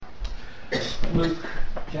Luke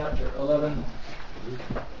chapter 11.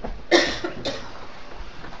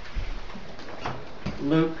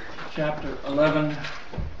 Luke chapter 11.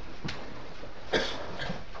 I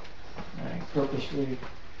purposely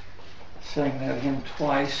sang that hymn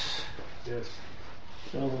twice. Yes.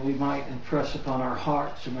 So that we might impress upon our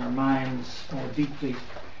hearts and our minds more deeply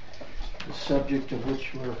the subject of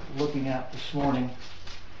which we're looking at this morning.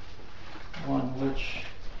 One which,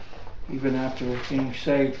 even after being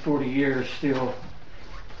saved 40 years, still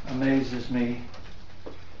amazes me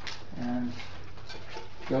and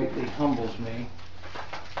greatly humbles me,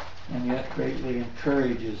 and yet greatly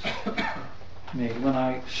encourages me. When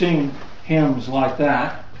I sing hymns like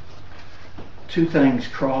that, two things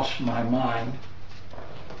cross my mind.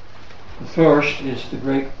 The first is the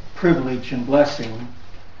great privilege and blessing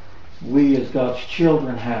we as God's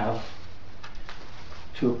children have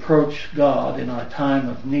to approach God in our time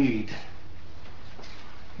of need.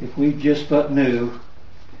 If we just but knew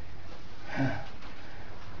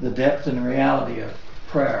the depth and reality of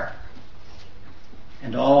prayer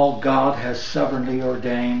and all God has sovereignly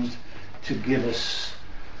ordained to give us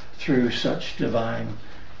through such divine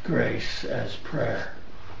grace as prayer.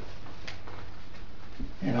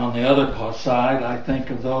 And on the other side, I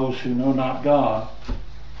think of those who know not God.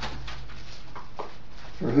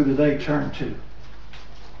 For who do they turn to?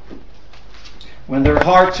 When their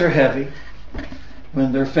hearts are heavy,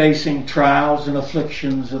 when they're facing trials and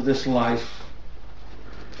afflictions of this life,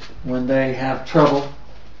 when they have trouble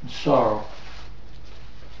and sorrow,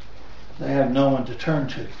 they have no one to turn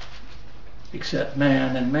to except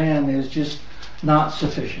man, and man is just not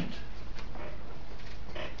sufficient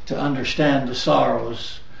to understand the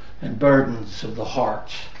sorrows and burdens of the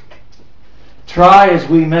heart. Try as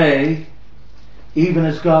we may, even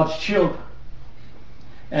as God's children,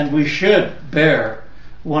 and we should bear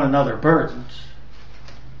one another burdens,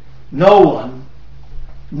 no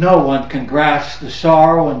one can grasp the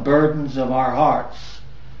sorrow and burdens of our hearts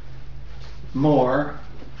more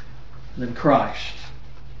than Christ.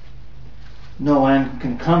 No one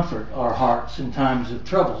can comfort our hearts in times of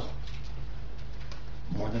trouble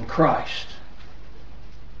more than Christ.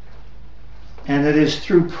 And it is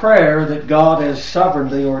through prayer that God has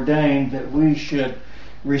sovereignly ordained that we should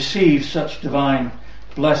receive such divine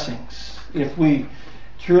blessings. If we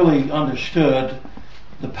truly understood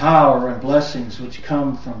the power and blessings which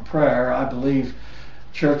come from prayer, I believe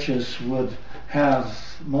churches would have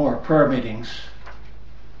more prayer meetings,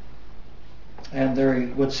 and they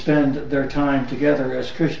would spend their time together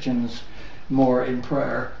as Christians more in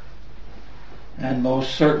prayer. And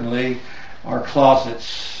most certainly our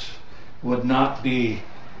closets would not be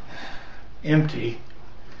empty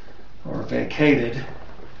or vacated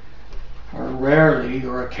or rarely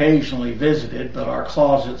or occasionally visited, but our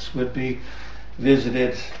closets would be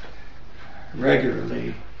visited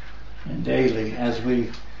regularly and daily as we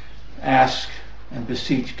ask and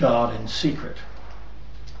beseech God in secret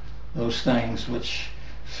those things which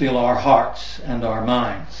fill our hearts and our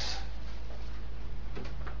minds.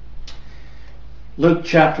 Luke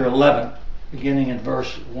chapter 11, beginning in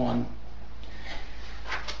verse 1.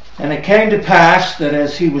 And it came to pass that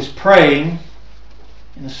as he was praying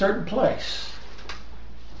in a certain place,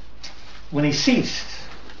 when he ceased,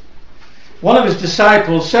 one of his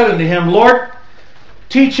disciples said unto him, Lord,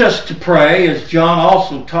 teach us to pray, as John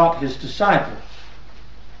also taught his disciples.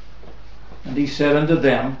 And he said unto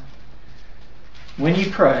them, when ye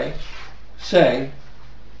pray, say,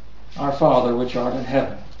 Our Father which art in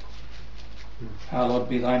heaven, hallowed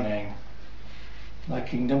be thy name. Thy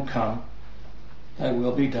kingdom come, thy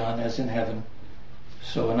will be done as in heaven,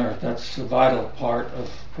 so on earth. That's the vital part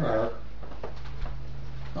of prayer.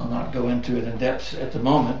 I'll not go into it in depth at the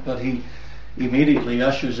moment, but he immediately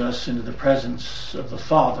ushers us into the presence of the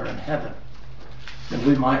Father in heaven, that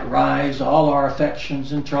we might rise all our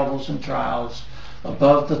affections and troubles and trials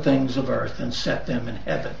above the things of earth and set them in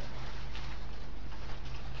heaven.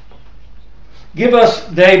 Give us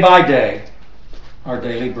day by day our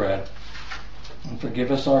daily bread, and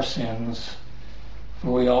forgive us our sins,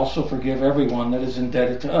 for we also forgive everyone that is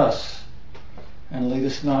indebted to us. And lead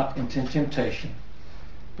us not into temptation,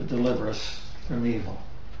 but deliver us from evil.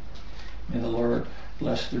 May the Lord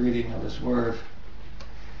bless the reading of his word.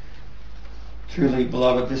 Truly,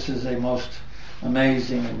 beloved, this is a most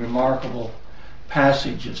amazing and remarkable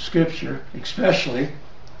passage of Scripture, especially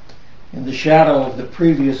in the shadow of the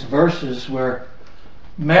previous verses where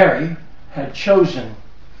Mary had chosen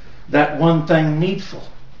that one thing needful,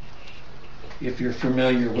 if you're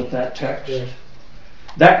familiar with that text. Yes.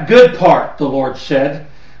 That good part, the Lord said,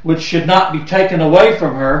 which should not be taken away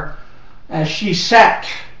from her as she sat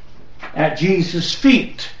at Jesus'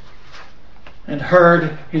 feet and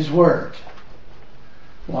heard his word.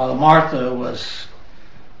 While Martha was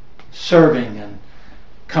serving and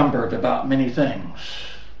cumbered about many things,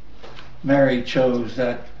 Mary chose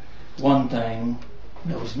that one thing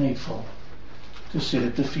that was needful, to sit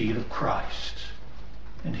at the feet of Christ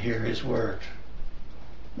and hear his word.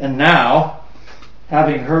 And now,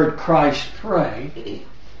 having heard Christ pray,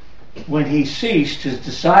 when he ceased, his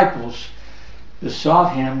disciples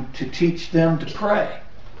besought him to teach them to pray,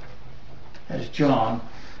 as John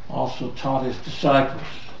also taught his disciples.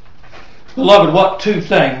 Beloved, what two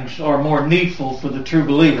things are more needful for the true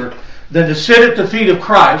believer than to sit at the feet of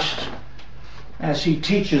Christ as he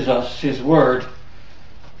teaches us his word,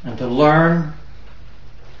 and to learn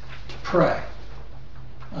to pray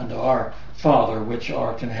unto our Father which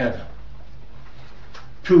art in heaven?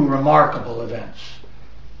 Two remarkable events,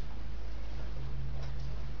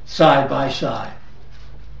 side by side,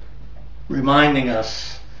 reminding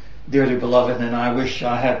us, dearly beloved, and I wish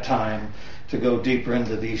I had time to go deeper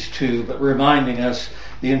into these two, but reminding us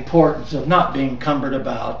the importance of not being cumbered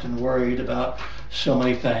about and worried about so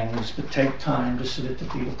many things, but take time to sit at the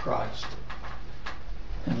feet of Christ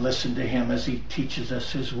and listen to him as he teaches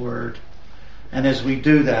us his word. And as we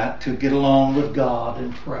do that, to get along with God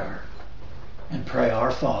in prayer and pray,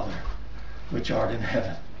 Our Father, which art in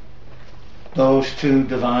heaven. Those two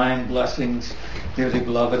divine blessings, dearly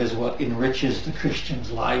beloved, is what enriches the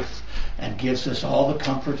Christian's life and gives us all the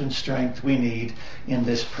comfort and strength we need in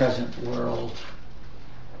this present world.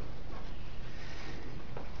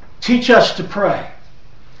 Teach us to pray.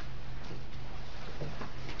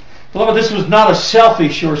 Beloved, this was not a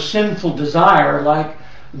selfish or sinful desire like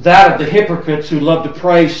that of the hypocrites who love to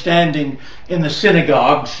pray standing in the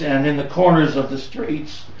synagogues and in the corners of the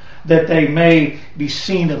streets, that they may be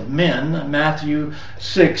seen of men. In Matthew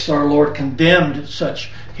 6, our Lord condemned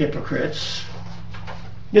such hypocrites.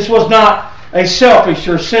 This was not a selfish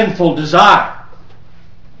or sinful desire,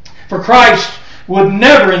 for Christ would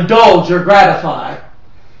never indulge or gratify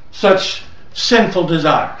such sinful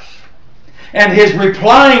desires. And his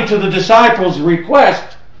replying to the disciples'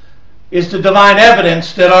 request is the divine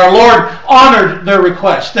evidence that our Lord honored their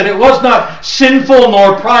request, that it was not sinful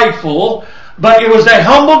nor prideful, but it was a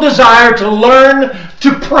humble desire to learn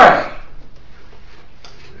to pray.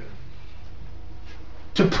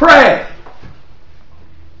 To pray.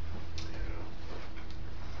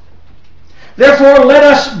 Therefore, let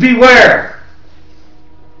us beware,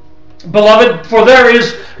 beloved, for there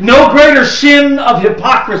is no greater sin of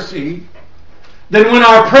hypocrisy than when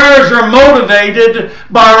our prayers are motivated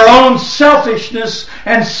by our own selfishness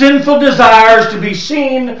and sinful desires to be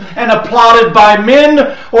seen and applauded by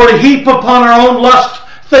men, or to heap upon our own lust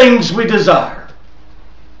things we desire.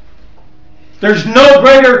 There's no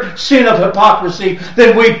greater sin of hypocrisy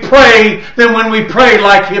than when we pray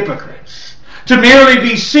like hypocrites. To merely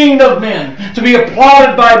be seen of men, to be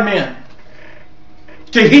applauded by men,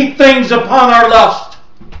 to heap things upon our lust.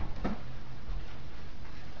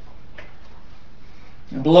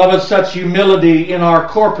 And beloved, such humility in our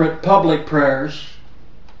corporate public prayers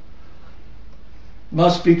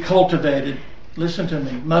must be cultivated, listen to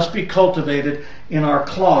me, must be cultivated in our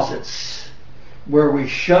closets, where we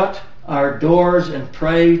shut our doors and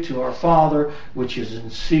pray to our Father which is in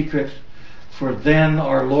secret. For then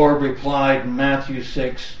our Lord replied in Matthew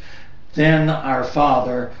 6, then our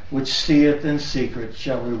Father which seeth in secret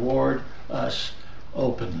shall reward us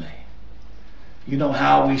openly. You know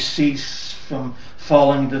how we cease from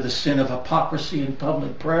falling to the sin of hypocrisy in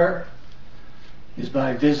public prayer? Is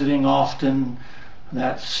by visiting often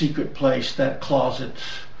that secret place, that closet,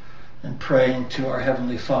 and praying to our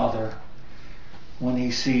Heavenly Father. When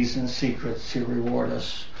he sees in secrets, he'll reward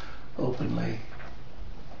us openly.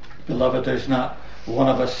 Beloved, there's not one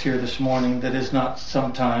of us here this morning that is not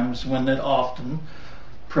sometimes, when not often,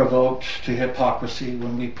 provoked to hypocrisy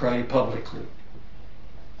when we pray publicly.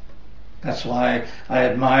 That's why I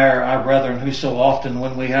admire our brethren who so often,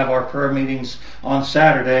 when we have our prayer meetings on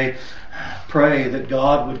Saturday, pray that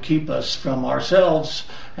God would keep us from ourselves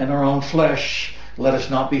and our own flesh. Let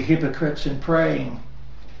us not be hypocrites in praying.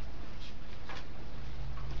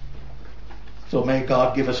 So may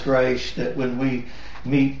God give us grace that when we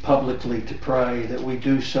meet publicly to pray, that we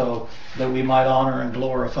do so that we might honor and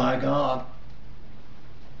glorify God,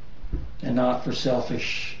 and not for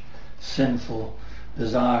selfish, sinful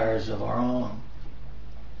desires of our own,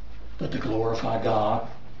 but to glorify God.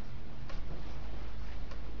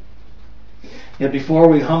 Yet before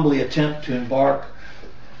we humbly attempt to embark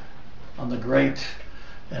on the great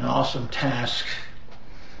and awesome task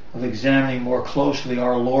of examining more closely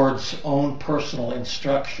our Lord's own personal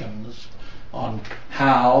instructions on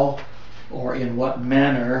how or in what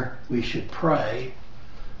manner we should pray.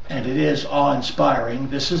 And it is awe-inspiring.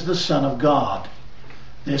 This is the Son of God.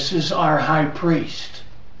 This is our high priest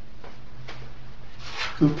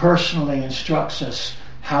who personally instructs us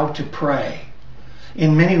how to pray.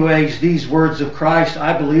 In many ways, these words of Christ,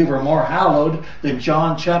 I believe, are more hallowed than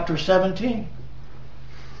John chapter 17.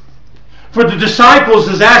 For the disciples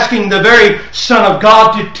is asking the very Son of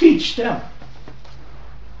God to teach them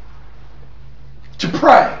to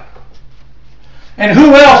pray. And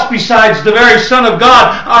who else besides the very Son of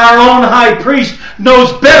God, our own high priest,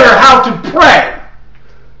 knows better how to pray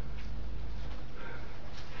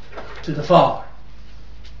to the Father?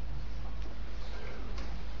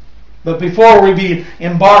 But before we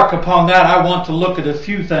embark upon that, I want to look at a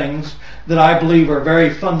few things that I believe are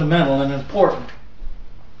very fundamental and important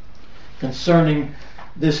concerning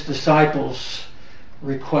this disciples'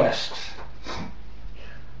 request.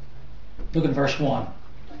 Look at verse 1.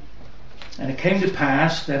 And it came to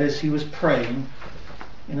pass that as he was praying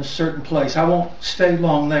in a certain place, I won't stay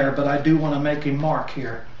long there, but I do want to make a mark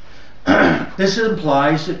here. This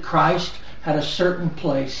implies that Christ had a certain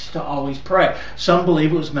place to always pray. Some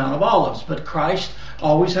believe it was Mount of Olives, but Christ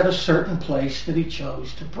always had a certain place that he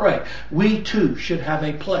chose to pray. We too should have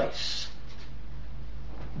a place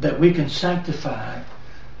that we can sanctify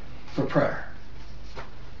for prayer.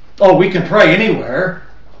 Oh, we can pray anywhere,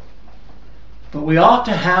 but we ought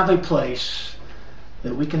to have a place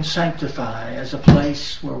that we can sanctify as a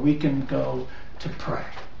place where we can go to pray.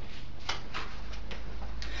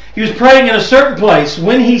 He was praying in a certain place.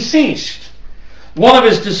 When he ceased, one of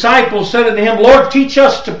his disciples said unto him, Lord, teach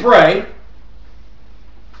us to pray,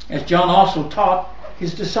 as John also taught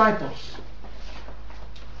his disciples.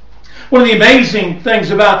 One of the amazing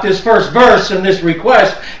things about this first verse and this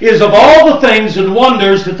request is of all the things and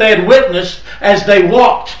wonders that they had witnessed as they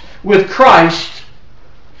walked with Christ,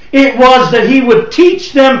 it was that he would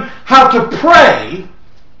teach them how to pray,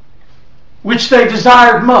 which they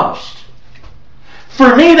desired most.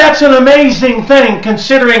 For me, that's an amazing thing,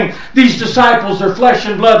 considering these disciples are flesh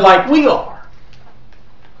and blood like we are.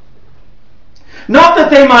 Not that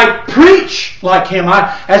they might preach like him.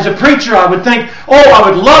 As a preacher, I would think, I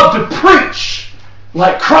would love to preach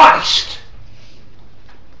like Christ.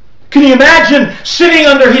 Can you imagine sitting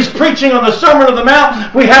under his preaching on the Sermon on the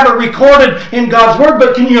Mount? We have it recorded in God's Word,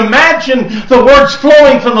 but can you imagine the words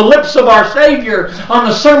flowing from the lips of our Savior on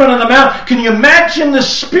the Sermon on the Mount? Can you imagine the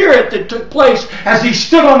spirit that took place as he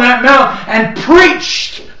stood on that mount and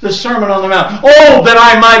preached the Sermon on the Mount? Oh, that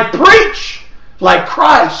I might preach like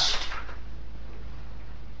Christ.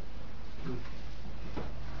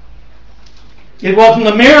 It wasn't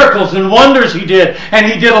the miracles and wonders he did, and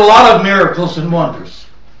he did a lot of miracles and wonders.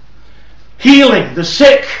 Healing the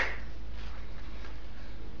sick.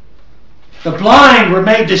 The blind were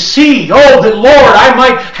made to see. Oh, that Lord, I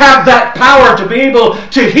might have that power to be able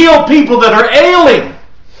to heal people that are ailing.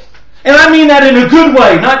 And I mean that in a good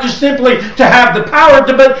way, not just simply to have the power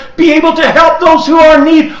to, but be able to help those who are in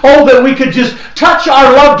need. Oh, that we could just touch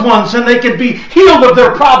our loved ones and they could be healed of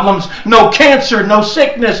their problems. No cancer, no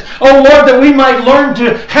sickness. Oh, Lord, that we might learn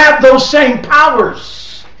to have those same powers.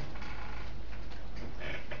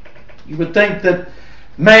 You would think that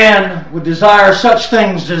man would desire such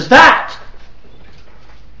things as that.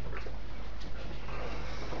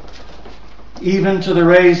 Even to the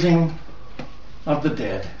raising of the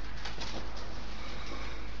dead.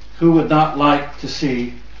 Who would not like to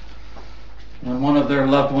see, when one of their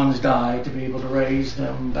loved ones died, to be able to raise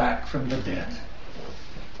them back from the dead?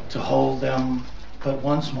 To hold them but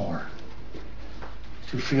once more.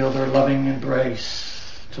 To feel their loving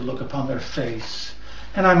embrace. To look upon their face.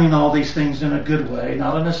 And I mean all these things in a good way,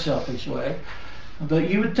 not in a selfish way. But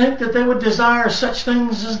you would think that they would desire such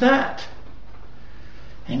things as that.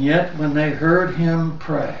 And yet, when they heard him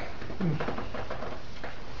pray,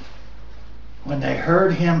 when they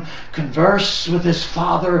heard him converse with his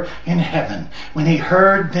Father in heaven, when he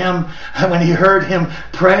heard him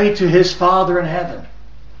pray to his Father in heaven,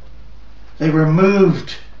 they were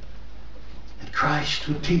moved that Christ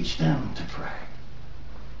would teach them to pray.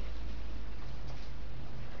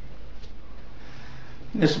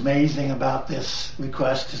 It's amazing about this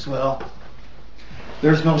request as well.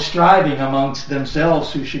 There's no striving amongst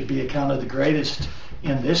themselves who should be accounted the greatest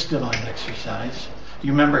in this divine exercise. Do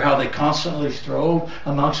you remember how they constantly strove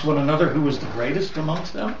amongst one another who was the greatest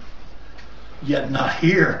amongst them? Yet not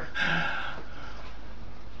here.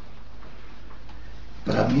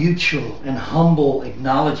 But a mutual and humble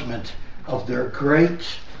acknowledgement of their great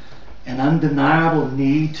and undeniable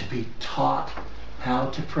need to be taught how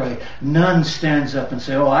to pray. None stands up and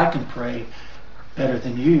say, I can pray better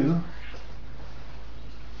than you.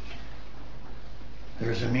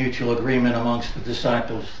 There's a mutual agreement amongst the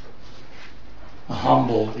disciples, a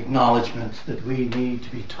humble acknowledgement that we need to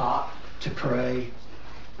be taught to pray.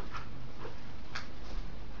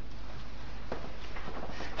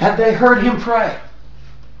 Had they heard him pray?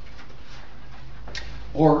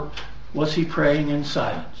 Or was he praying in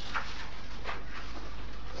silence?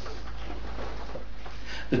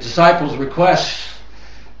 The disciples' request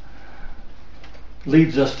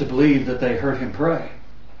leads us to believe that they heard him pray.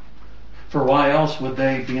 For why else would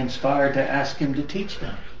they be inspired to ask him to teach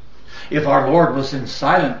them? If our Lord was in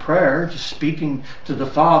silent prayer, just speaking to the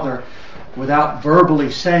Father without verbally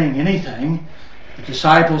saying anything, the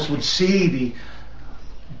disciples would see the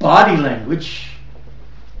body language,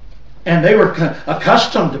 and they were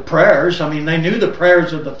accustomed to prayers. I mean, they knew the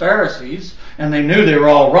prayers of the Pharisees, and they knew they were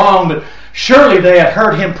all wrong, but surely they had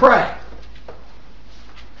heard him pray.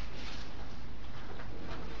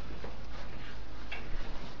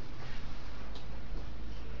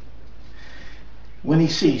 When he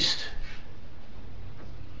ceased,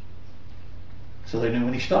 so they knew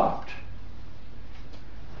when he stopped.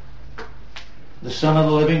 The Son of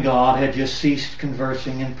the living God had just ceased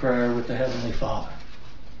conversing in prayer with the Heavenly Father.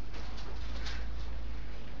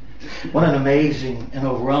 What an amazing and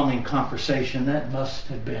overwhelming conversation that must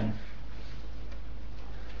have been.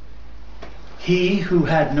 He who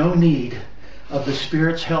had no need of the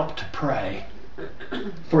Spirit's help to pray,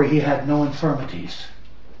 for he had no infirmities,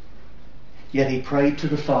 yet he prayed to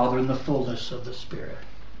the Father in the fullness of the Spirit.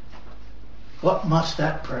 What must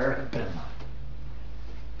that prayer have been like?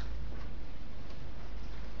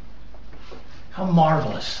 How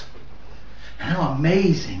marvelous and how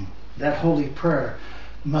amazing that holy prayer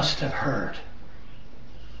must have heard.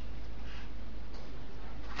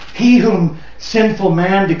 He whom sinful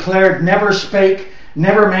man declared never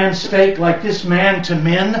man spake like this man to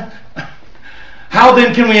men. How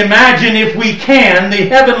then can we imagine, if we can, the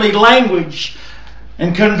heavenly language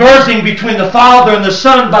and conversing between the Father and the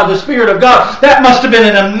Son by the Spirit of God? That must have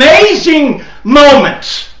been an amazing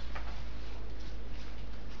moment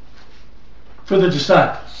for the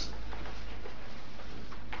disciples.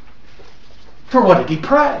 For what did he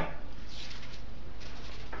pray?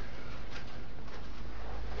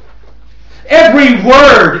 Every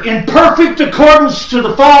word in perfect accordance to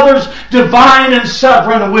the Father's divine and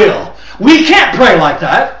sovereign will. We can't pray like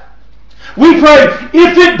that. We pray,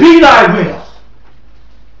 if it be thy will.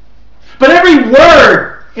 But every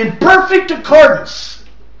word in perfect accordance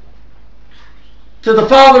to the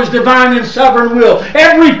Father's divine and sovereign will.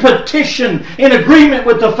 Every petition in agreement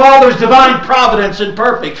with the Father's divine providence and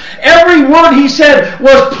perfect. Every word he said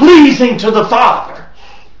was pleasing to the Father.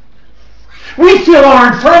 We feel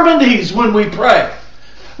our infirmities when we pray.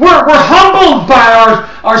 We're humbled by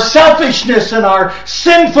our selfishness and our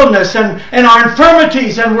sinfulness and our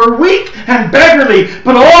infirmities, and we're weak and beggarly.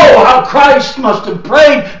 But oh, how Christ must have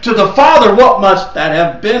prayed to the Father. What must that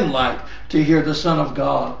have been like to hear the Son of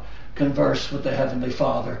God converse with the Heavenly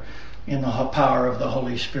Father in the power of the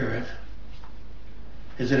Holy Spirit?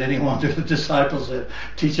 Is it any wonder the disciples that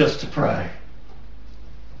teach us to pray?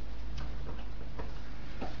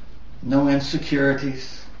 No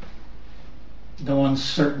insecurities, no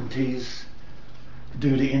uncertainties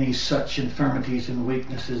due to any such infirmities and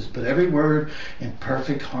weaknesses, but every word in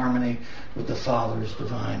perfect harmony with the Father's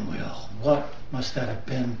divine will. What must that have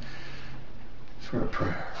been for a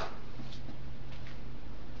prayer?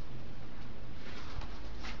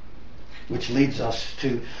 Which leads us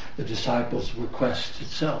to the disciples' request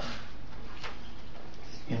itself.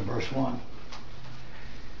 In verse 1.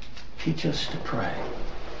 Teach us to pray.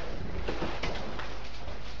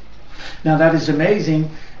 Now that is amazing,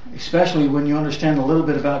 especially when you understand a little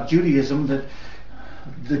bit about Judaism, that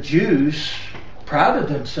the Jews prided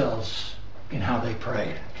themselves in how they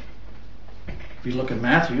prayed. If you look at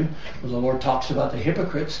Matthew, where the Lord talks about the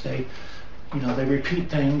hypocrites, they repeat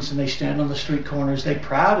things and they stand on the street corners. They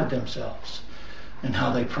prided themselves in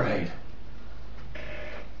how they prayed.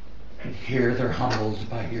 And here they're humbled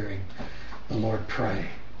by hearing the Lord pray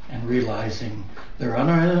and realizing their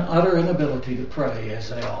utter inability to pray as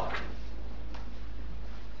they ought.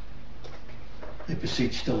 They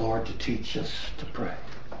beseech the Lord to teach us to pray.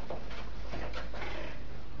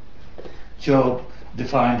 Job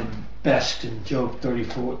defined it best in Job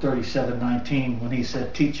 37:19 when he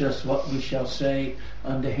said, teach us what we shall say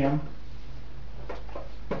unto him.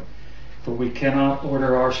 For we cannot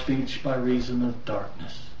order our speech by reason of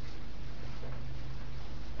darkness.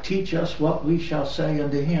 Teach us what we shall say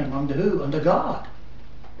unto him. Unto who? Unto God.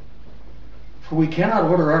 For we cannot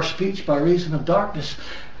order our speech by reason of darkness.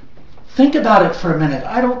 Think about it for a minute.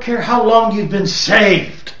 I don't care how long you've been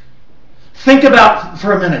saved. Think about it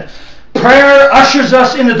for a minute. Prayer ushers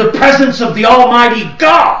us into the presence of the Almighty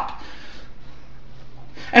God.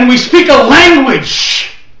 And we speak a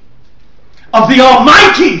language of the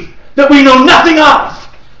Almighty that we know nothing of.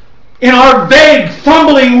 In our vague,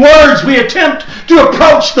 fumbling words, we attempt to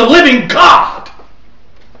approach the living God.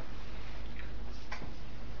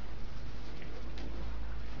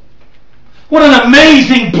 What an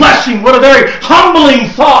amazing blessing, what a very humbling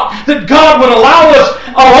thought that God would allow us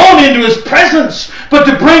alone into His presence, but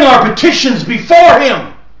to bring our petitions before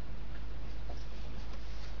Him.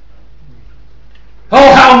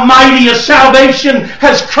 Oh, how mighty a salvation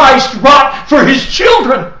has Christ wrought for His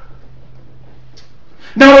children.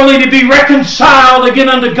 Not only to be reconciled again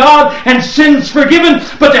unto God and sins forgiven,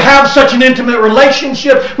 but to have such an intimate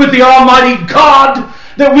relationship with the Almighty God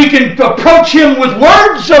that we can approach Him with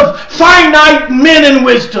words of finite men and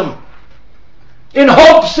wisdom in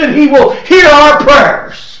hopes that He will hear our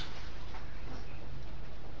prayers.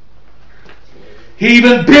 He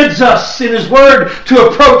even bids us in His Word to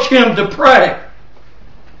approach Him to pray.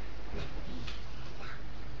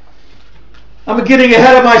 I'm getting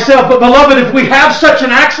ahead of myself, but beloved, if we have such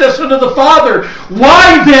an access unto the Father,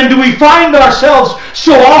 why then do we find ourselves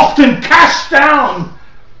so often cast down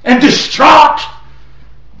and distraught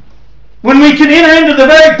when we can enter into the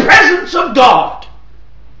very presence of God?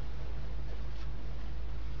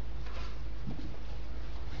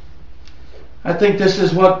 I think this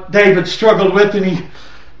is what David struggled with, and he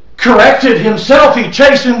corrected himself. He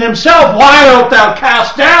chastened himself. Why art thou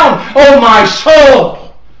cast down, O my soul?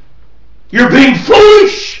 You're being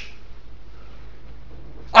foolish.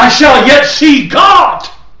 I shall yet see God.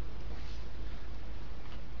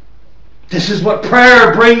 This is what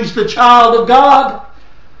prayer brings the child of God.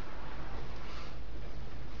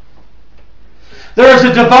 There is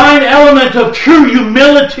a divine element of true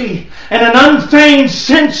humility and an unfeigned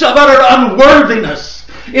sense of utter unworthiness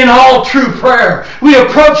in all true prayer. We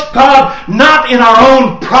approach God not in our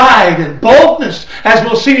own pride and boldness, as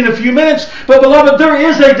we'll see in a few minutes, but beloved, there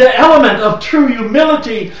is an element of true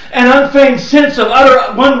humility and unfeigned sense of utter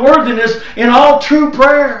unworthiness in all true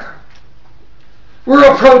prayer.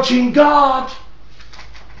 We're approaching God.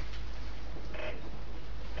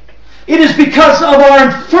 It is because of our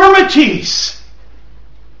infirmities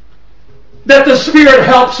that the Spirit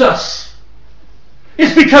helps us.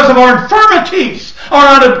 It's because of our infirmities,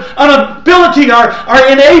 our inability, our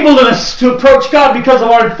enabledness to approach God, because of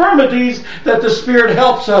our infirmities that the Spirit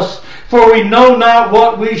helps us. For we know not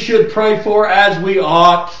what we should pray for as we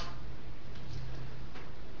ought.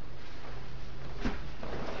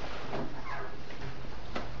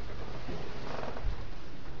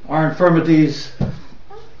 Our infirmities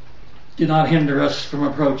do not hinder us from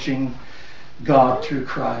approaching God through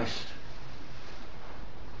Christ.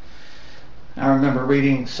 I remember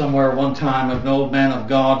reading somewhere one time of an old man of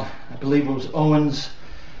God, I believe it was Owens,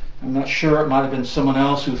 I'm not sure, it might have been someone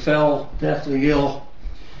else, who fell deathly ill,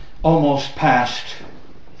 almost passed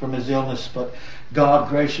from his illness, but God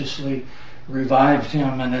graciously revived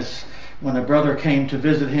him. And when a brother came to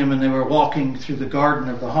visit him and they were walking through the garden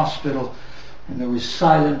of the hospital and there was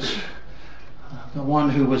silence, the one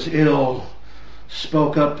who was ill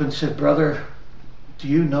spoke up and said, "Brother, do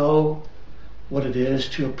you know what it is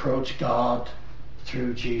to approach God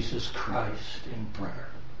through Jesus Christ in prayer?"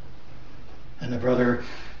 And the brother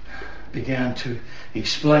began to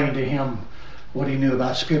explain to him what he knew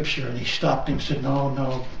about Scripture, and he stopped him and said,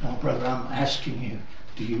 No, brother, I'm asking you,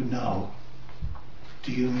 do you know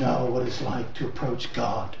what it's like to approach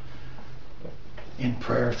God in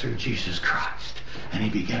prayer through Jesus Christ? And he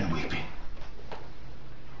began weeping.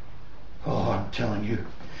 Oh, I'm telling you,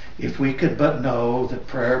 if we could but know that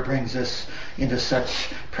prayer brings us into such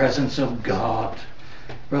presence of God,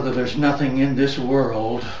 brother, there's nothing in this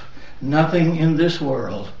world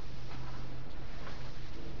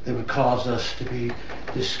that would cause us to be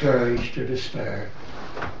discouraged or despair.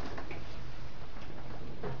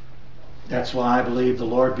 That's why I believe the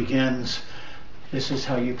Lord begins, this is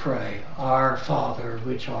how you pray, Our Father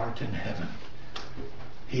which art in heaven.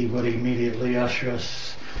 He would immediately usher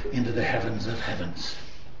us into the heavens of heavens.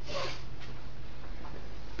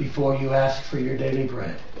 Before you ask for your daily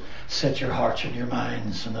bread, set your hearts and your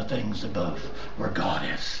minds on the things above where God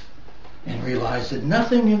is. And realize that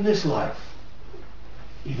nothing in this life,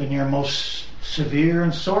 even your most severe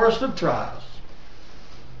and sorest of trials,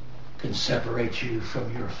 can separate you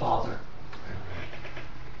from your Father,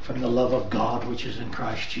 from the love of God which is in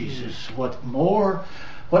Christ Jesus. What more,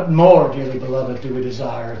 dearly beloved, do we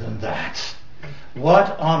desire than that?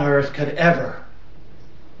 What on earth could ever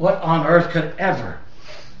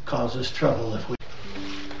cause us trouble if we...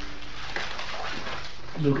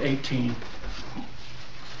 Luke 18.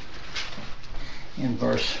 in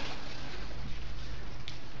verse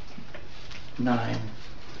 9.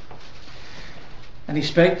 And he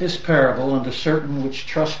spake this parable unto certain which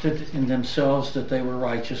trusted in themselves that they were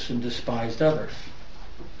righteous and despised others.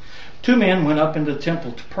 2 men went up into the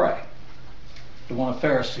temple to pray, the one a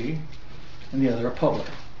Pharisee and the other a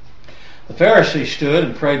publican. The Pharisee stood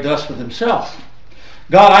and prayed thus with himself: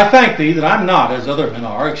 God, I thank thee that I'm not as other men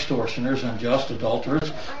are, extortioners, unjust,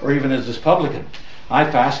 adulterers, or even as this publican. I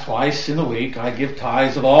fast twice in a week. I give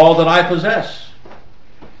tithes of all that I possess.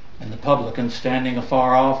 And the publican, standing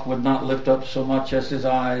afar off, would not lift up so much as his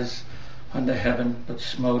eyes unto heaven, but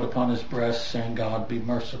smote upon his breast, saying, God, be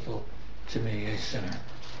merciful to me, a sinner.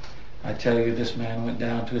 I tell you, this man went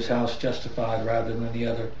down to his house justified rather than the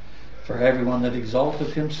other. For everyone that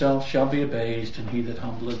exalteth himself shall be abased, and he that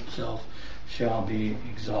humbleth himself shall be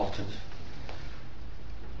exalted.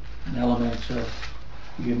 An element of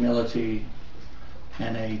humility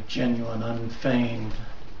and a genuine, unfeigned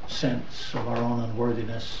sense of our own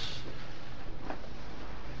unworthiness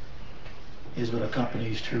is what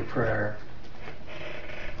accompanies true prayer.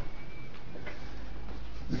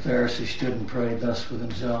 The Pharisee stood and prayed thus with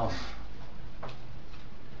himself.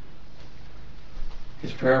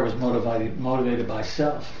 His prayer was motivated by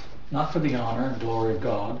self, not for the honor and glory of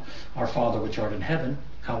God. Our Father which art in heaven,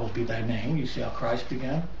 hallowed be thy name. You see how Christ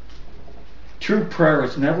began? True prayer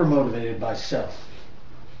is never motivated by self.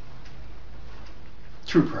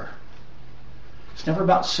 True prayer. It's never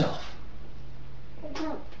about self.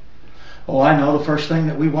 Oh, I know the first thing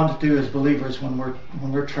that we want to do as believers when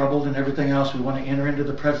we're troubled and everything else, we want to enter into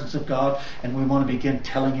the presence of God and we want to begin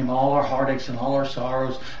telling Him all our heartaches and all our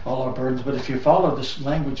sorrows, all our burdens. But if you follow this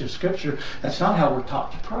language of Scripture, that's not how we're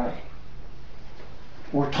taught to pray.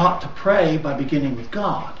 We're taught to pray by beginning with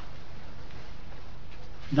God.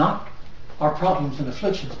 Not our problems and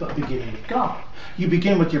afflictions, but beginning with God. You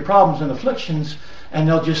begin with your problems and afflictions and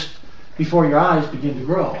they'll just, before your eyes, begin to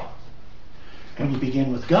grow. When you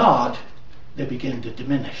begin with God, they begin to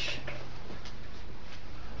diminish.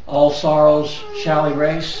 All sorrows shall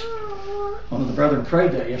erase. One of the brethren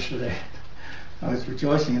prayed that yesterday. I was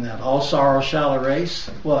rejoicing in that. All sorrows shall erase.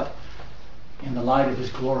 What? In the light of His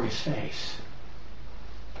glorious face.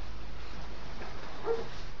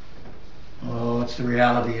 Oh, it's the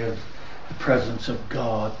reality of the presence of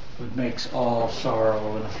God that makes all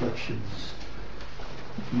sorrow and afflictions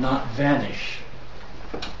not vanish,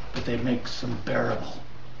 but they make them bearable.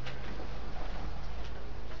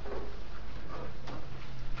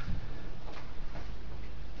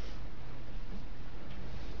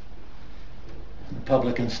 And the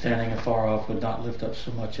publican standing afar off would not lift up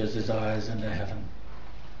so much as his eyes into heaven,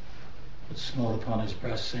 but smote upon his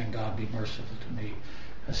breast, saying, God, be merciful to me,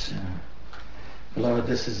 a sinner. Beloved,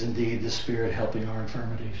 this is indeed the Spirit helping our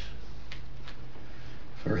infirmities.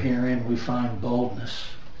 For herein we find boldness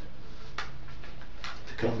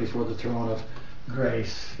to come before the throne of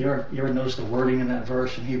grace. You ever notice the wording in that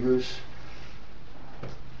verse in Hebrews?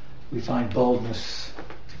 We find boldness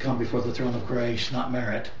to come before the throne of grace, not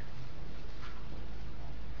merit,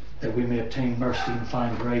 that we may obtain mercy and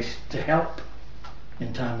find grace to help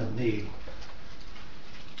in time of need.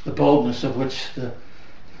 The boldness of which the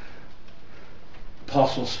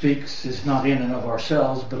Apostle speaks is not in and of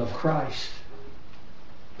ourselves, but of Christ,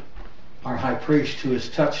 our high priest, who is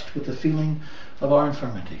touched with the feeling of our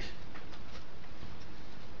infirmities,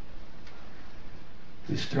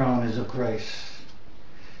 whose throne is of grace,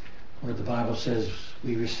 where the Bible says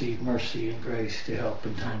we receive mercy and grace to help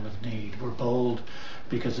in time of need. We're bold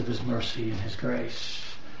because of His mercy and His grace,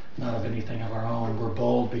 not of anything of our own. We're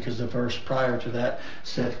bold because the verse prior to that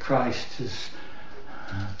said Christ is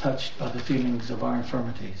touched by the feelings of our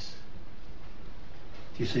infirmities.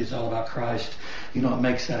 You see, it's all about Christ. You know what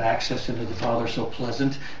makes that access into the Father so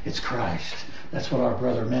pleasant? It's Christ. That's what our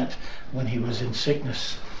brother meant when he was in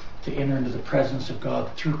sickness, to enter into the presence of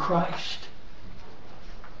God through Christ.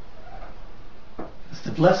 It's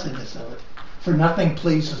the blessedness of it. For nothing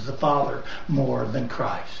pleases the Father more than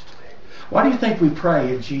Christ. Why do you think we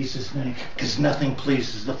pray in Jesus' name? Because nothing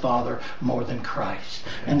pleases the Father more than Christ.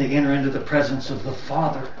 And to enter into the presence of the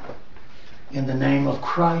Father in the name of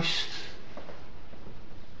Christ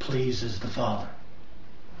pleases the Father.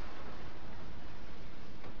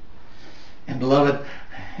 And beloved,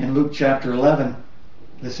 in Luke chapter 11,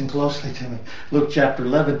 listen closely to me. Luke chapter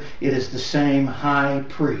 11, it is the same high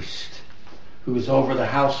priest who is over the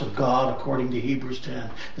house of God according to Hebrews 10.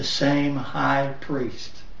 The same high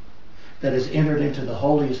priest that has entered into the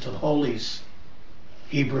holiest of holies,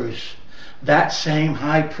 Hebrews. That same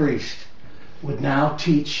high priest would now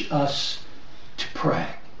teach us to pray.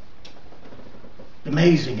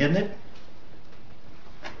 Amazing, isn't it?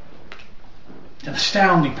 It's an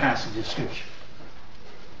astounding passage of Scripture.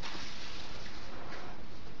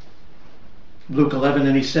 Luke 11,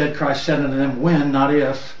 and he said, Christ said unto them, when, not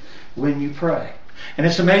if, when you pray. And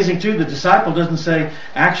it's amazing too, the disciple doesn't say,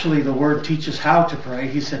 actually the word teach us how to pray.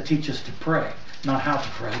 He said, teach us to pray. Not how to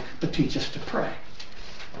pray, but teach us to pray.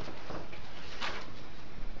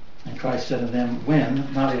 And Christ said unto them,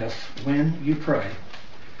 when, not if, when you pray,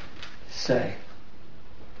 say.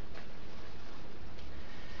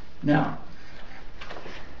 Now,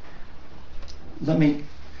 let me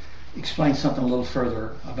explain something a little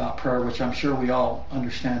further about prayer, which I'm sure we all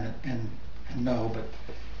understand and know, but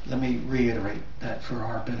let me reiterate that for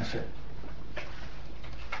our benefit.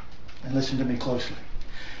 And listen to me closely.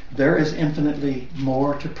 There is infinitely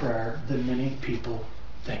more to prayer than many people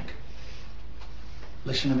think.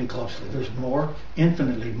 Listen to me closely. There's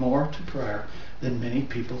infinitely more to prayer than many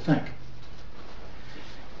people think.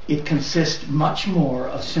 It consists much more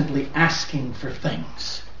of simply asking for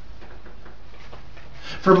things.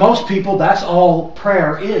 For most people, that's all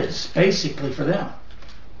prayer is, basically, for them.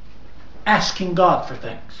 Asking God for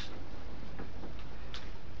things.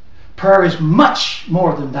 Prayer is much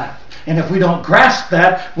more than that. And if we don't grasp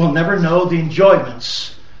that, we'll never know the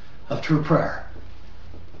enjoyments of true prayer.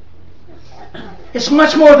 It's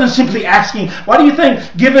much more than simply asking. Why do you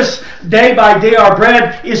think give us day by day our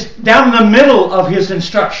bread is down in the middle of his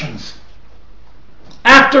instructions?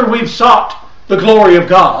 After we've sought the glory of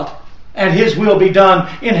God and his will be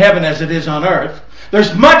done in heaven as it is on earth,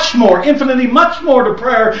 there's much more, infinitely much more to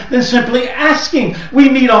prayer than simply asking. We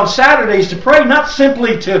meet on Saturdays to pray, not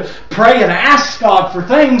simply to pray and ask God for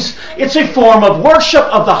things. It's a form of worship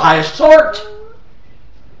of the highest sort.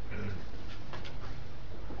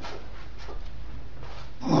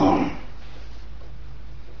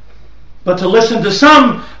 But to listen to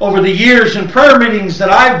some over the years in prayer meetings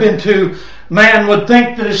that I've been to, man would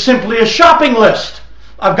think that it's simply a shopping list.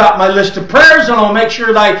 I've got my list of prayers and I'll make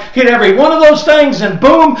sure that I hit every one of those things and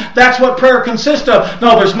boom, that's what prayer consists of.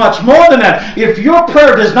 No, there's much more than that. If your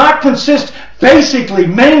prayer does not consist basically,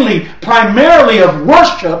 mainly, primarily of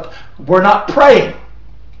worship, we're not praying.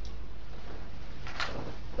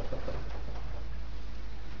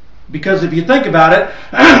 Because if you think about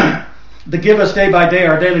it, the give us day by day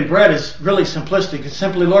our daily bread is really simplistic. It's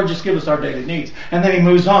simply, Lord, just give us our daily needs. And then he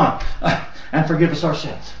moves on and forgive us our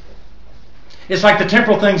sins. It's like the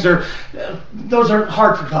temporal things, those are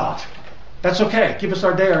hard for God. That's okay. Give us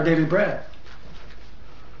our daily bread.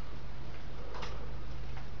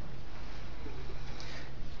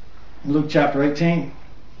 In Luke chapter 18,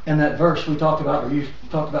 in that verse we talked about, or you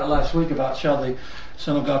talked about last week, about shall the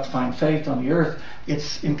Son of God find faith on the earth,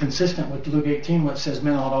 it's inconsistent with Luke 18 when it says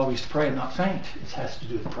men ought always to pray and not faint. It has to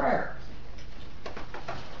do with prayer.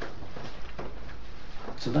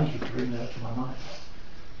 So thank you for bringing that up to my mind.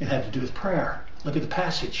 It had to do with prayer. Look at the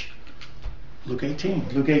passage. Luke 18.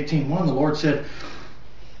 Luke 18:1, the Lord said,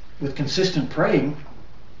 with consistent praying,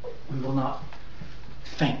 we will not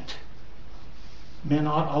faint. Men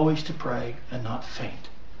ought always to pray and not faint.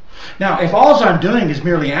 Now, if all I'm doing is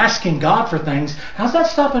merely asking God for things, how's that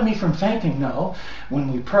stopping me from fainting? No.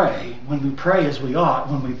 When we pray as we ought,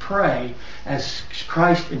 when we pray as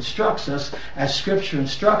Christ instructs us, as Scripture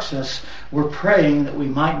instructs us, we're praying that we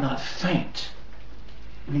might not faint.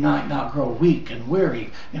 We might not grow weak and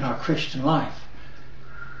weary in our Christian life.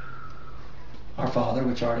 Our Father,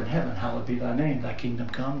 which art in heaven, hallowed be thy name. Thy kingdom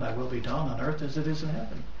come, thy will be done on earth as it is in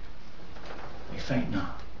heaven. We faint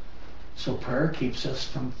not. So prayer keeps us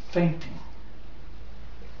from fainting.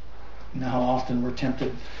 You know how often we're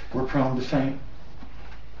prone to faint?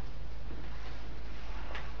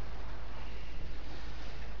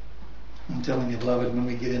 I'm telling you, beloved, when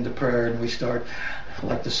we get into prayer and we start,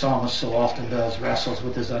 like the psalmist so often does, wrestles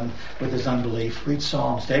with his unbelief. Read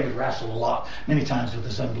Psalms. David wrestled a lot, many times with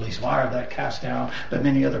his unbelief. Why are that cast down? But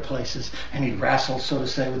many other places. And he wrestled, so to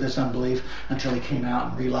say, with his unbelief until he came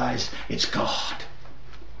out and realized it's God.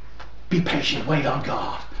 Be patient. Wait on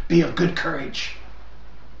God. Be of good courage.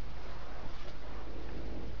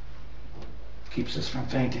 Keeps us from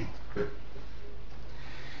fainting.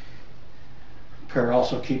 Prayer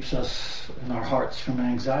also keeps us in our hearts from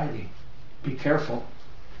anxiety. Be careful,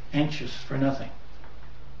 anxious for nothing.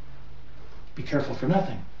 Be careful for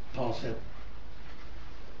nothing, Paul said.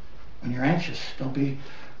 When you're anxious, don't be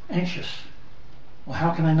anxious. Well,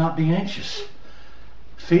 how can I not be anxious?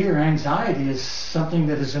 Fear, anxiety is something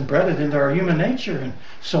that is embedded into our human nature, and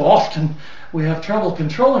so often we have trouble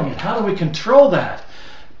controlling it. How do we control that?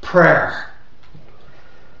 Prayer.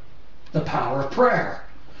 The power of prayer.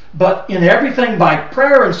 But in everything by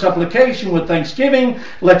prayer and supplication with thanksgiving,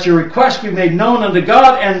 let your requests be made known unto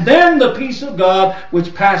God, and then the peace of God,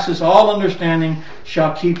 which passes all understanding,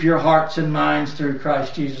 shall keep your hearts and minds through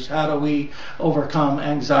Christ Jesus. How do we overcome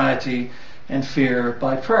anxiety and fear?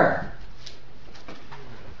 By prayer.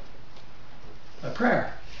 By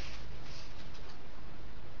prayer.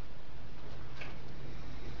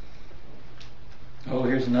 Oh,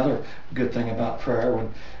 here's another good thing about prayer.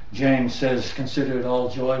 When James says, consider it all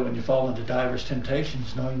joy when you fall into divers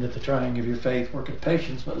temptations, knowing that the trying of your faith worketh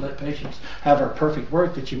patience, but let patience have her perfect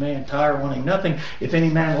work, that you may entire, wanting nothing. If any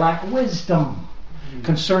man lack wisdom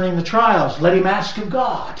concerning the trials, let him ask of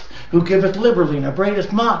God, who giveth liberally and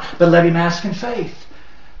upbraideth not, but let him ask in faith.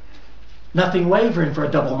 Nothing wavering, for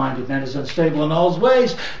a double-minded man is unstable in all his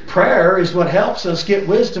ways. Prayer is what helps us get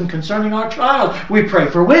wisdom concerning our trials. We pray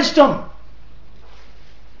for wisdom.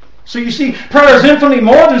 So you see, prayer is infinitely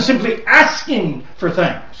more than simply asking for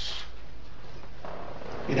things.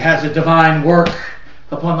 It has a divine work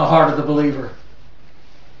upon the heart of the believer.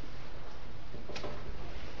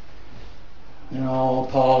 You know,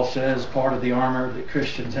 Paul says part of the armor that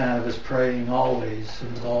Christians have is praying always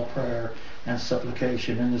and with all prayer and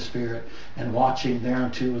supplication in the Spirit, and watching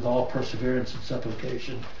thereunto with all perseverance and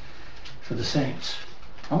supplication for the saints.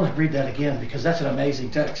 I'm going to read that again because that's an amazing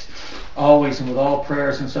text. Always and with all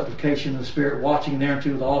prayers and supplication in the Spirit, watching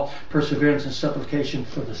thereunto with all perseverance and supplication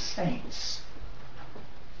for the saints.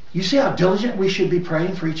 You see how diligent we should be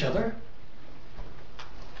praying for each other?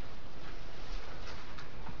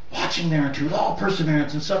 Watching thereunto with all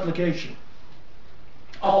perseverance and supplication.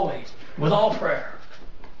 Always with all prayer.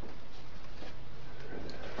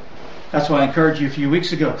 That's why I encouraged you a few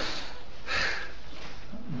weeks ago.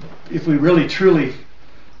 If we really truly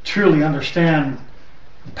understand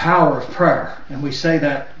the power of prayer, and we say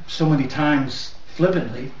that so many times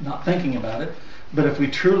flippantly, not thinking about it, but if we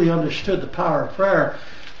truly understood the power of prayer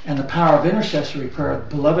and the power of intercessory prayer,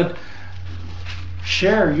 beloved,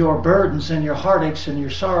 share your burdens and your heartaches and your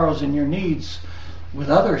sorrows and your needs with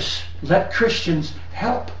others. Let Christians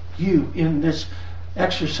help you in this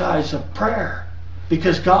exercise of prayer,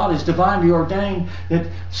 because God has divinely ordained that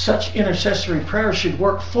such intercessory prayer should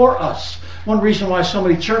work for us. One reason why so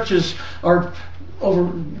many churches are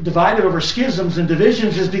divided over schisms and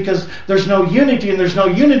divisions is because there's no unity, and there's no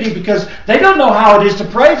unity because they don't know how it is to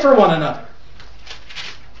pray for one another.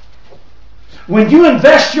 When you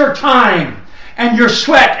invest your time and your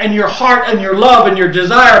sweat and your heart and your love and your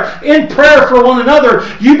desire in prayer for one another,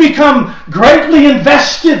 you become greatly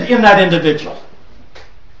invested in that individual.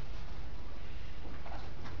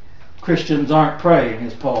 Christians aren't praying,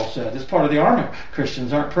 as Paul said. It's part of the armor.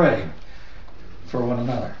 Christians aren't praying for one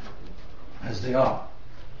another as they ought.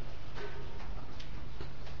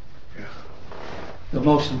 Yeah. The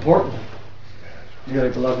most importantly, dearly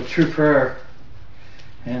beloved, true prayer,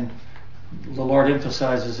 and the Lord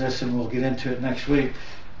emphasizes this, and we'll get into it next week,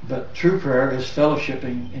 but true prayer is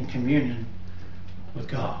fellowshipping in communion with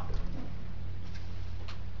God.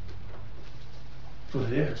 That's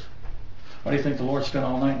what it is. Why do you think the Lord spent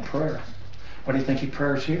all night in prayer? Why do you think He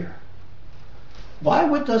prays here? Why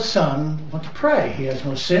would the Son want to pray? He has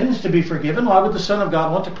no sins to be forgiven. Why would the Son of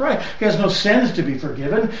God want to pray? He has no sins to be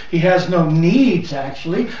forgiven. He has no needs,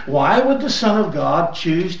 actually. Why would the Son of God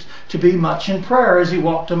choose to be much in prayer as He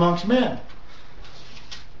walked amongst men?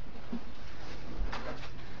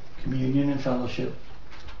 Communion and fellowship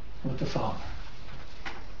with the Father.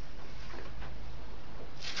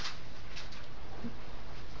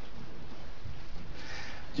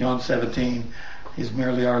 John 17 is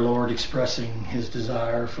merely our Lord expressing His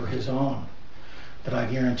desire for His own. But I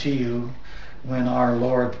guarantee you, when our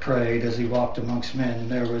Lord prayed as He walked amongst men,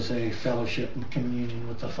 there was a fellowship and communion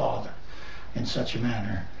with the Father in such a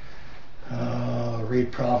manner.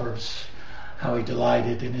 Read Proverbs, how He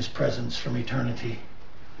delighted in His presence from eternity.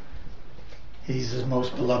 He's His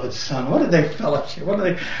most beloved Son. What did they fellowship? What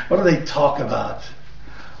do they talk about?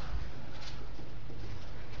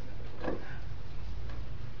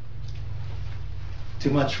 Too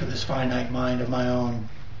much for this finite mind of my own.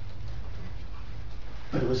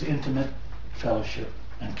 But it was intimate fellowship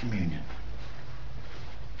and communion,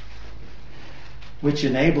 which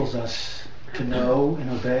enables us to know and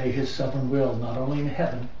obey His sovereign will, not only in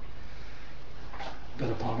heaven, but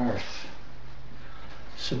upon earth.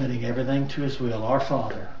 Submitting everything to His will. Our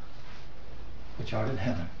Father, which art in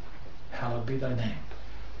heaven, hallowed be thy name.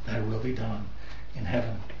 Thy will be done in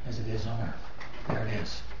heaven as it is on earth. There it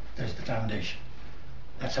is. There's the foundation.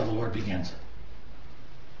 That's how the Lord begins it.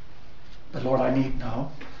 But Lord, I need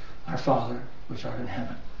now, our Father, which art in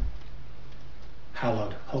heaven,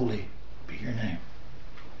 hallowed, holy be your name.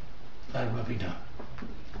 Thy will be done.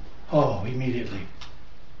 oh, immediately,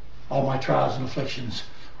 all my trials and afflictions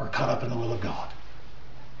are caught up in the will of God.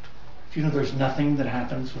 Do you know there's nothing that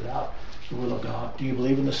happens without the will of God? Do you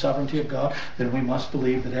believe in the sovereignty of God? Then we must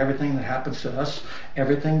believe that everything that happens to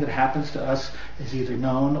us is either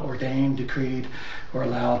known, ordained, decreed, or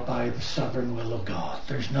allowed by the sovereign will of God.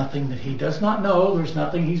 There's nothing that He does not know. There's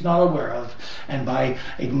nothing He's not aware of. And by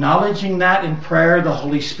acknowledging that in prayer, the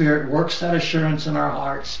Holy Spirit works that assurance in our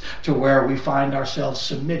hearts to where we find ourselves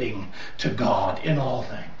submitting to God in all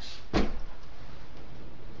things.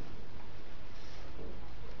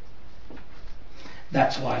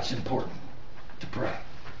 That's why it's important to pray.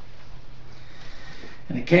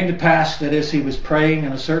 And it came to pass that as he was praying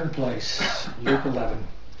in a certain place, Luke 11,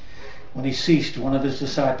 when he ceased, one of his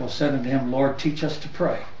disciples said unto him, Lord, teach us to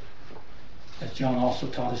pray, as John also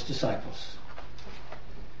taught his disciples.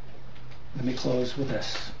 Let me close with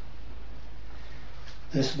this.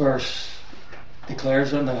 This verse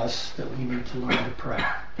declares unto us that we need to learn to pray.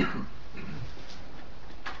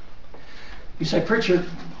 You say, preacher,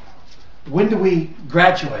 when do we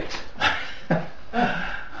graduate?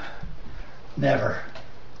 Never.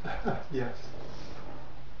 Yes.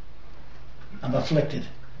 I'm afflicted.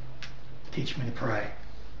 Teach me to pray.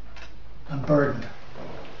 I'm burdened.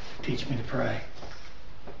 Teach me to pray.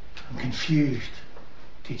 I'm confused.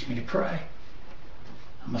 Teach me to pray.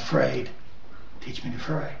 I'm afraid. Teach me to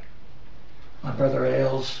pray. My brother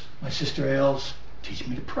ails. My sister ails. Teach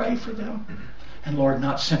me to pray for them. And Lord,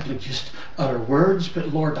 not simply just utter words, but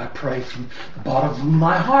Lord, I pray from the bottom of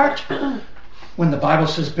my heart. When the Bible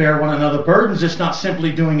says bear one another burdens, it's not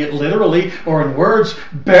simply doing it literally or in words.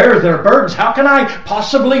 Bear their burdens. How can I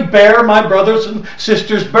possibly bear my brothers and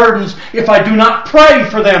sisters' burdens if I do not pray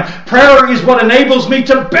for them? Prayer is what enables me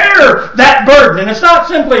to bear that burden. And it's not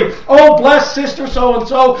simply, oh, bless sister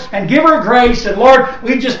so-and-so and give her grace. And Lord,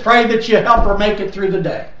 we just pray that you help her make it through the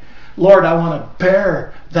day. Lord, I want to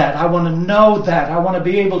bear that. I want to know that. I want to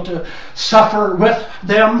be able to suffer with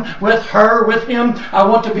them, with her, with him. I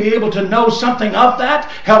want to be able to know something of that.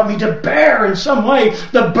 Help me to bear in some way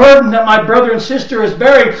the burden that my brother and sister is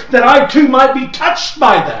bearing, that I too might be touched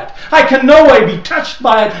by that. I can no way be touched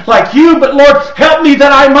by it like you, but Lord, help me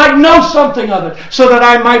that I might know something of it so that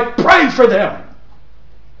I might pray for them.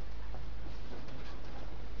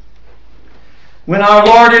 When our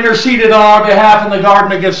Lord interceded on our behalf in the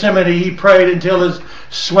Garden of Gethsemane, He prayed until His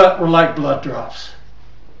sweat were like blood drops.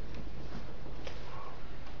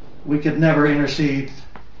 We could never intercede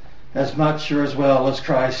as much or as well as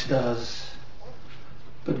Christ does.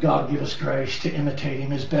 But God give us grace to imitate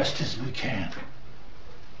Him as best as we can.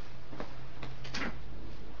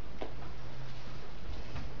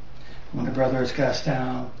 When a brother is cast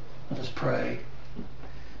down, let us pray.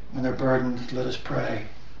 When they're burdened, let us pray.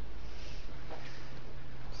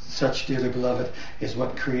 Such, dearly beloved, is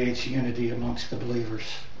what creates unity amongst the believers.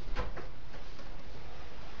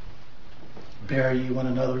 Bear ye one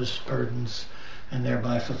another's burdens, and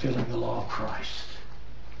thereby fulfilling the law of Christ.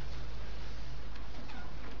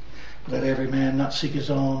 Let every man not seek his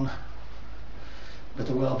own, but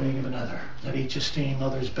the well-being of another. Let each esteem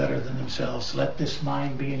others better than themselves. Let this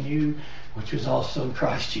mind be in you, which was also in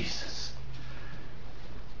Christ Jesus.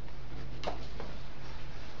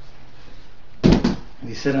 And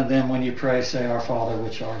He said unto them, when you pray, say, Our Father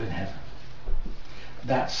which art in heaven.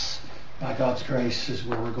 That's, by God's grace, is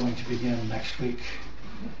where we're going to begin next week.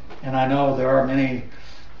 And I know there are many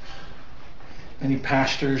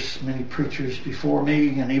pastors, many preachers before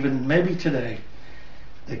me, and even maybe today,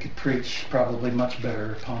 they could preach probably much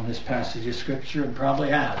better upon this passage of Scripture, and probably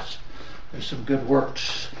has. There's some good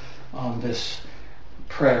works on this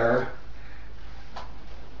prayer.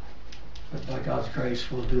 But by God's grace,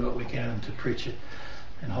 we'll do what we can to preach it.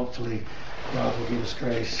 And hopefully God will give us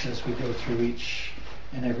grace as we go through each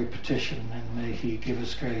and every petition. And may He give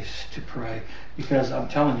us grace to pray. Because I'm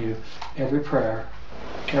telling you, every prayer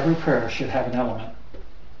should have an element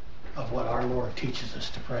of what our Lord teaches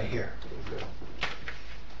us to pray here.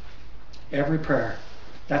 Every prayer.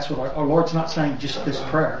 That's what our Lord's not saying just this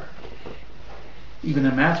prayer. Even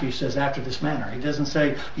in Matthew He says after this manner. He doesn't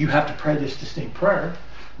say you have to pray this distinct prayer.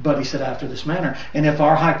 But He said after this manner. And if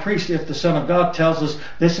our high priest, if the Son of God tells us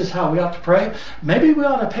this is how we ought to pray, maybe we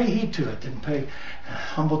ought to pay heed to it and pay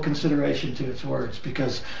humble consideration to its words.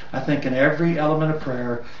 Because I think in every element of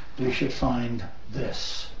prayer we should find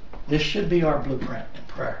this. This should be our blueprint in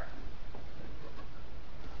prayer.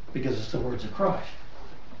 Because it's the words of Christ.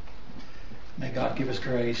 May God give us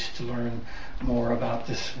grace to learn more about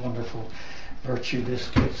this wonderful virtue, this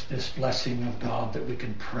gift, this blessing of God, that we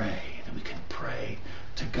can pray. That we can pray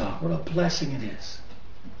to God. What a blessing it is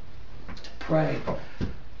to pray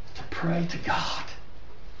to God.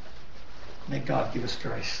 May God give us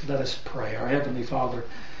grace. Let us pray. Our Heavenly Father,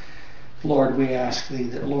 Lord, we ask Thee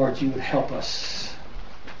that, Lord, You would help us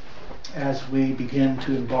as we begin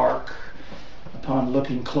to embark upon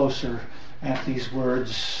looking closer at these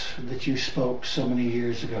words that You spoke so many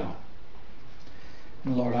years ago.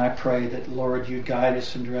 And Lord, I pray that, Lord, You'd guide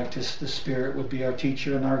us and direct us. The Spirit would be our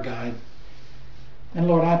teacher and our guide. And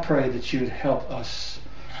Lord, I pray that You'd help us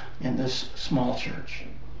in this small church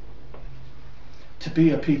to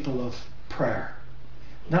be a people of prayer.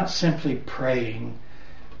 Not simply praying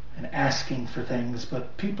and asking for things,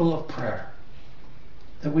 but people of prayer.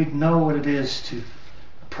 That we'd know what it is to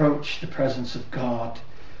approach the presence of God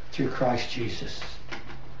through Christ Jesus.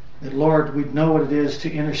 That, Lord, we'd know what it is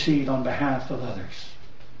to intercede on behalf of others.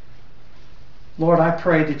 Lord, I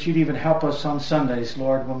pray that You'd even help us on Sundays,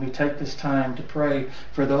 Lord, when we take this time to pray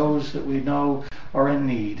for those that we know are in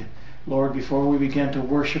need. Lord, before we begin to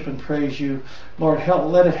worship and praise You, Lord,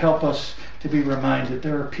 let it help us to be reminded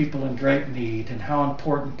there are people in great need and how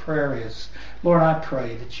important prayer is. Lord, I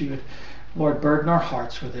pray that You would, Lord, burden our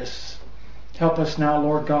hearts with this. Help us now,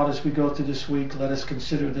 Lord God, as we go through this week. Let us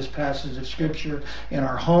consider this passage of Scripture in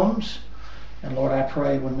our homes. And Lord, I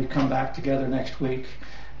pray when we come back together next week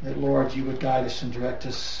that, Lord, You would guide us and direct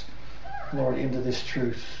us, Lord, into this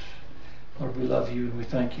truth. Lord, we love You and we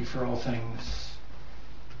thank You for all things.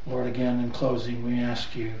 Lord, again, in closing, we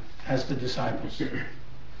ask You, as the disciples,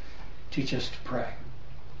 teach us to pray.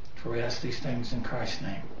 For we ask these things in Christ's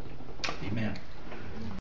name. Amen.